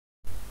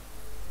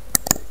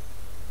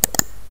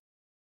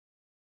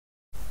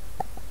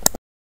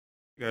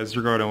Guys,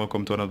 regarding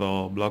welcome to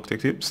another blog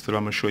tech tips. Today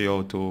I'm going to show you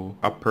how to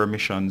app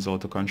permissions, how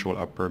to control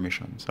app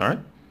permissions. Alright,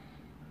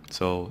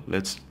 so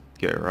let's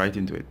get right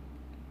into it.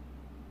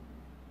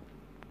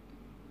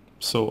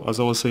 So as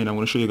I was saying, I'm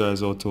going to show you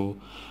guys how to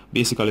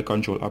basically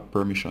control app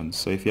permissions.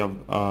 So if you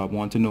have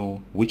want to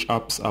know which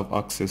apps have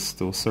access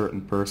to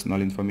certain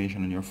personal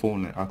information on your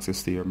phone, like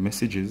access to your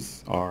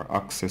messages or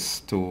access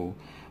to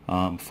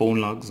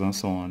phone logs and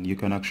so on, you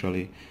can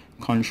actually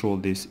control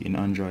this in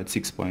Android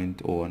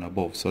 6.0 and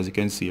above. So as you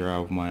can see here, I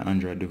have my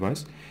Android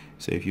device.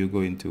 So if you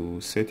go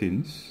into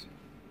settings,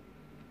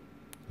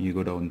 you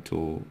go down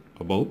to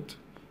about,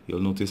 you'll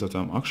notice that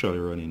I'm actually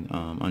running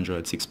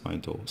Android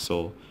 6.0.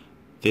 So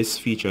this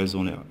feature is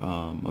only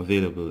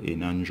available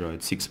in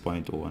Android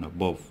 6.0 and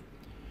above.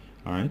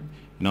 Alright,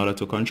 in order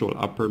to control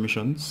app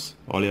permissions,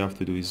 all you have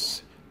to do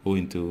is go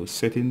into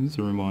settings.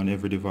 Remember, on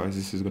every device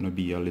this is going to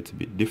be a little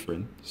bit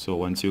different. So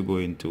once you go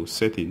into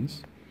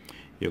settings,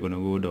 you're going to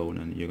go down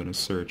and you're going to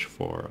search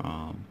for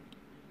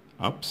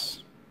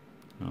apps.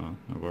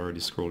 I've already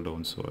scrolled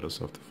down, so I just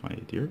have to find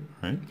it here.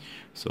 Right,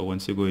 so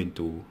once you go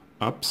into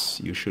apps,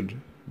 you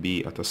should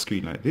be at a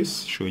screen like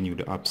this showing you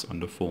the apps on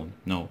the phone.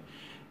 Now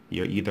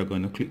you're either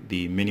going to click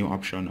the menu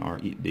option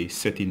or the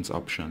settings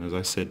option. As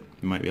I said,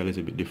 it might be a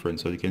little bit different.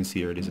 So you can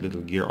see here, there's a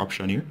little gear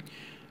option here.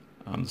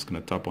 I'm just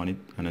going to tap on it,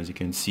 and as you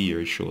can see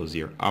here, it shows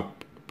your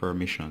app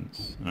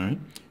permissions. Alright,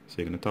 so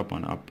you're going to tap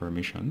on app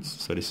permissions.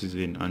 So this is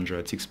in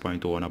Android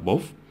 6.0 and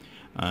above,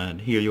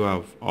 and here you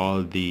have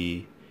all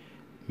the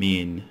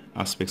main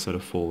aspects of the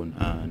phone,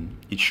 and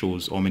it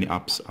shows how many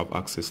apps have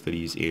access to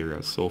these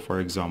areas. So for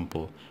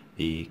example,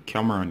 the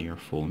camera on your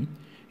phone,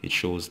 it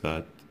shows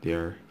that there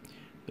are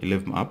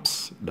 11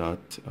 apps that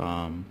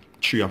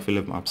 3 of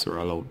 11 apps are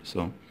allowed.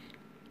 So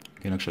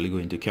you can actually go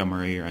into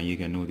camera here, and you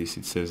can notice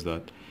it says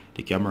that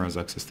the camera has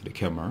access to the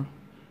camera,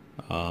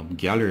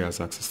 gallery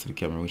has access to the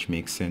camera, which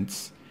makes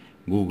sense,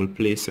 Google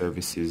Play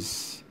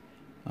services,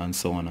 and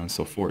so on and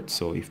so forth.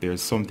 So if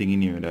there's something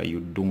in here that you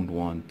don't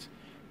want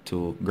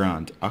to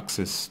grant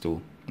access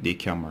to the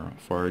camera,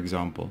 for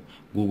example,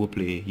 Google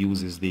Play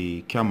uses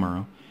the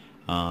camera,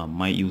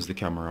 might use the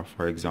camera,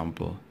 for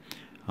example,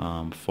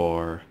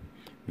 for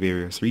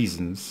various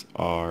reasons,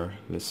 or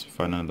let's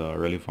find another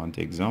relevant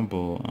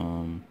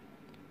example,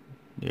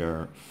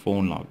 your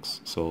phone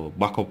logs. So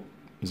backup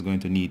is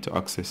going to need to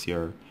access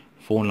your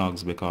phone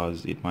logs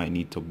because it might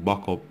need to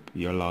back up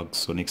your logs,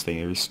 so next time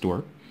you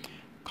restore.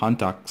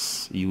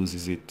 Contacts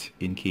uses it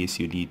in case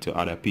you need to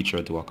add a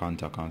picture to a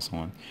contact and so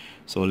on.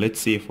 So let's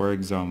say, for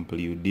example,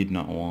 you did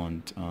not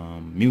want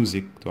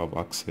music to have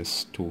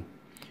access to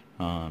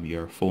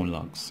your phone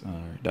logs.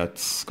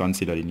 That's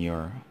considered in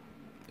your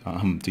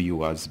to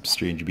you as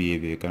strange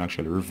behavior. You can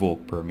actually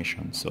revoke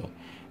permission. So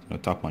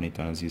tap on it,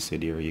 and as you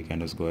said here, you can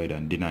just go ahead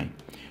and deny.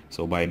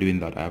 So by doing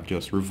that, I have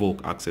just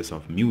revoked access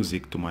of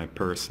music to my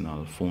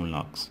personal phone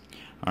logs.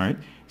 Alright,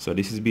 so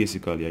this is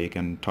basically, you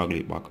can toggle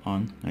it back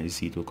on and you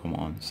see it will come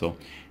on. So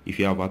if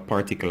you have a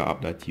particular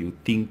app that you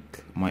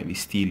think might be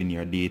stealing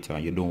your data,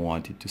 you don't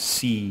want it to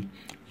see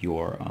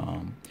your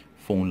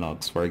phone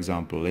logs. For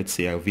example, let's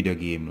say a video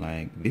game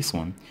like this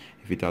one,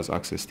 if it has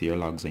access to your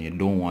logs and you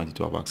don't want it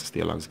to have access to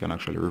your logs, you can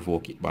actually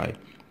revoke it by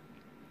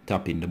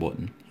tapping the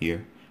button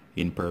here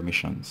in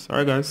permissions.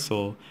 Alright guys,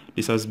 so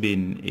this has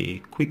been a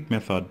quick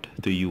method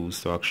to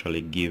use to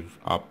actually give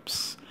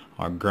apps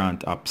or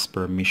grant apps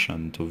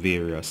permission to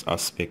various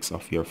aspects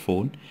of your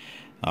phone.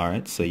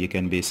 Alright, so you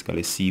can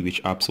basically see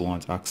which apps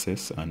want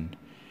access and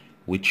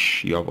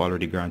which you have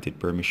already granted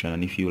permission,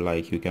 and if you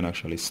like, you can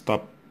actually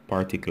stop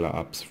particular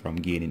apps from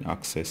gaining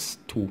access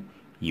to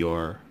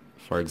your,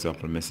 for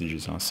example,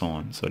 messages and so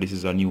on. So this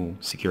is a new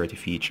security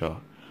feature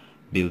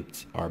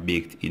built or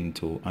baked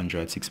into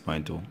Android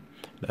 6.0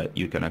 that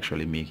you can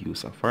actually make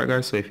use of. Alright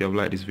guys, so if you have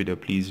liked this video,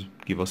 please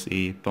give us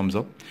a thumbs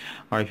up,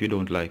 or if you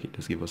don't like it,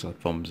 just give us a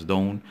thumbs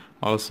down.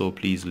 Also,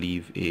 please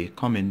leave a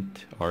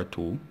comment or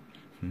two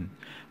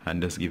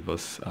and just give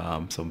us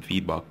some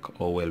feedback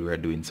how well we're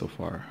doing so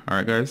far.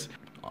 Alright guys,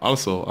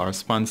 also our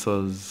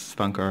sponsors,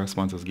 thank our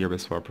sponsors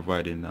Gearbest for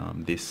providing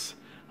this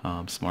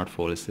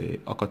smartphone. It's the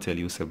Alcatel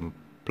U7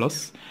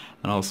 Plus,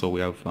 and also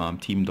we have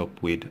teamed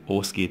up with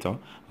OSkater.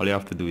 All you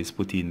have to do is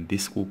put in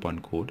this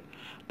coupon code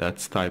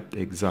that's typed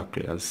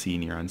exactly as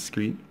seen here on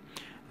screen,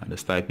 and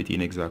just type it in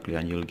exactly,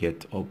 and you'll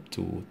get up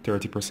to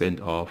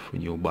 30% off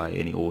when you buy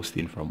any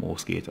hosting from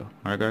OSkater.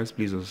 Alright guys,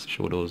 please just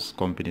show those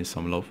companies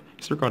some love.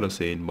 It's Ricardo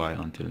saying bye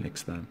until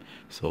next time.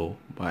 So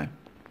bye.